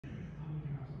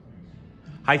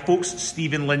Hi folks,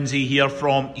 Stephen Lindsay here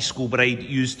from East Kilbride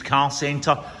Used Car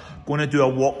Centre. Going to do a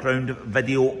walk round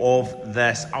video of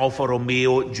this Alfa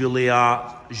Romeo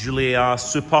Giulia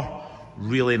Super.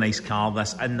 Really nice car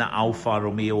this, in the Alfa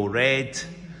Romeo red.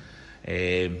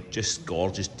 Just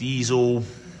gorgeous diesel.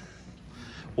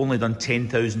 Only done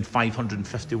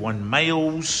 10,551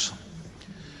 miles.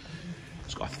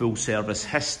 It's got a full service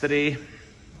history.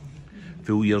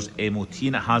 Full year's MOT,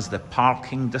 and it has the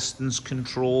parking distance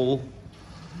control.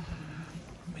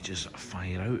 Let me just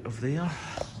fire out of there.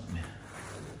 Let me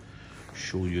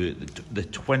show you the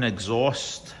twin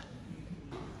exhaust,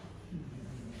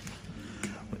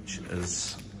 which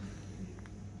is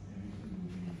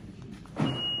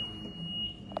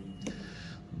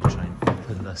try and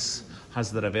open this.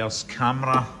 Has the reverse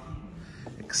camera,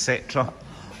 etc.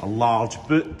 A large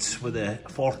boot with a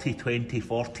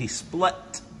 40-20-40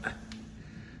 split.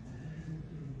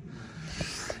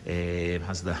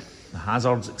 Has the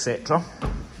hazards, etc.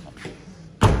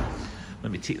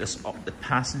 Let me take this up the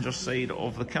passenger side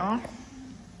of the car.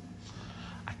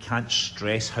 I can't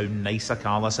stress how nice a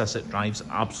car this is. It drives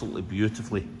absolutely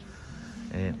beautifully.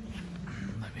 Let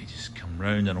me just come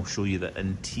round and I'll show you the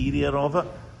interior of it.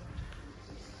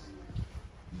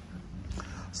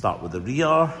 Start with the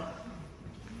rear.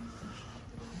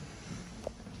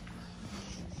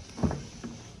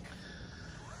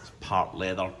 It's part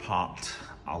leather, part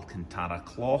Alcantara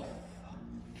cloth.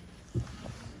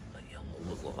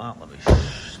 Look like that. Let me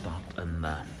start in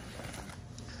the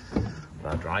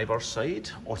driver's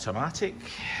side. Automatic,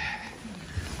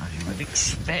 as you would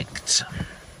expect.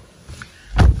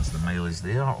 There's the mileage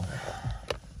there.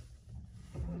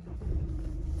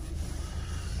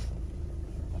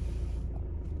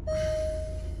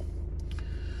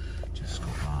 Just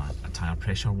got a tyre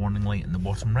pressure warning light in the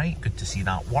bottom right. Good to see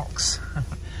that works.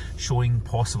 Showing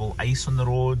possible ice on the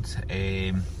road.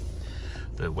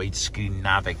 The widescreen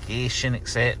navigation,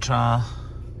 etc.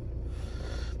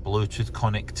 Bluetooth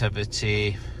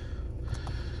connectivity,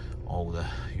 all the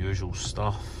usual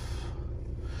stuff.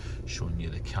 Showing you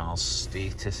the car's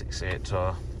status,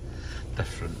 etc.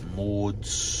 Different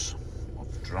modes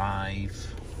of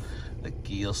drive, the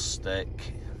gear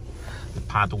stick, the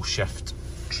paddle shift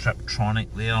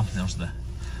Triptronic there. There's the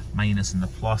minus and the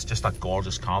plus. Just a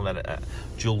gorgeous car there.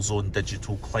 Dual zone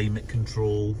digital climate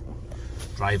control,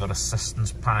 driver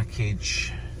assistance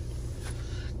package,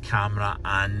 camera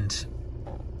and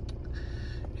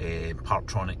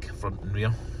Parktronic front and rear,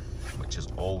 which is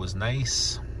always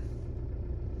nice.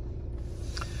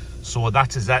 So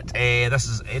that is it. This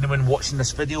is anyone watching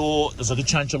this video, there's a good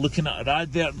chance you're looking at our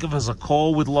advert. Give us a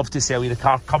call, we'd love to sell you the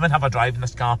car. Come and have a drive in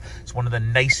this car. It's one of the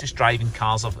nicest driving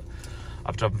cars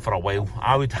I've driven for a while.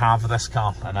 I would have this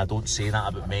car, and I don't say that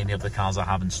about many of the cars I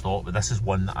have in stock, but this is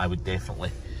one that I would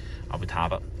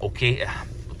have it. Okay,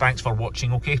 thanks for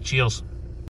watching. Okay, cheers.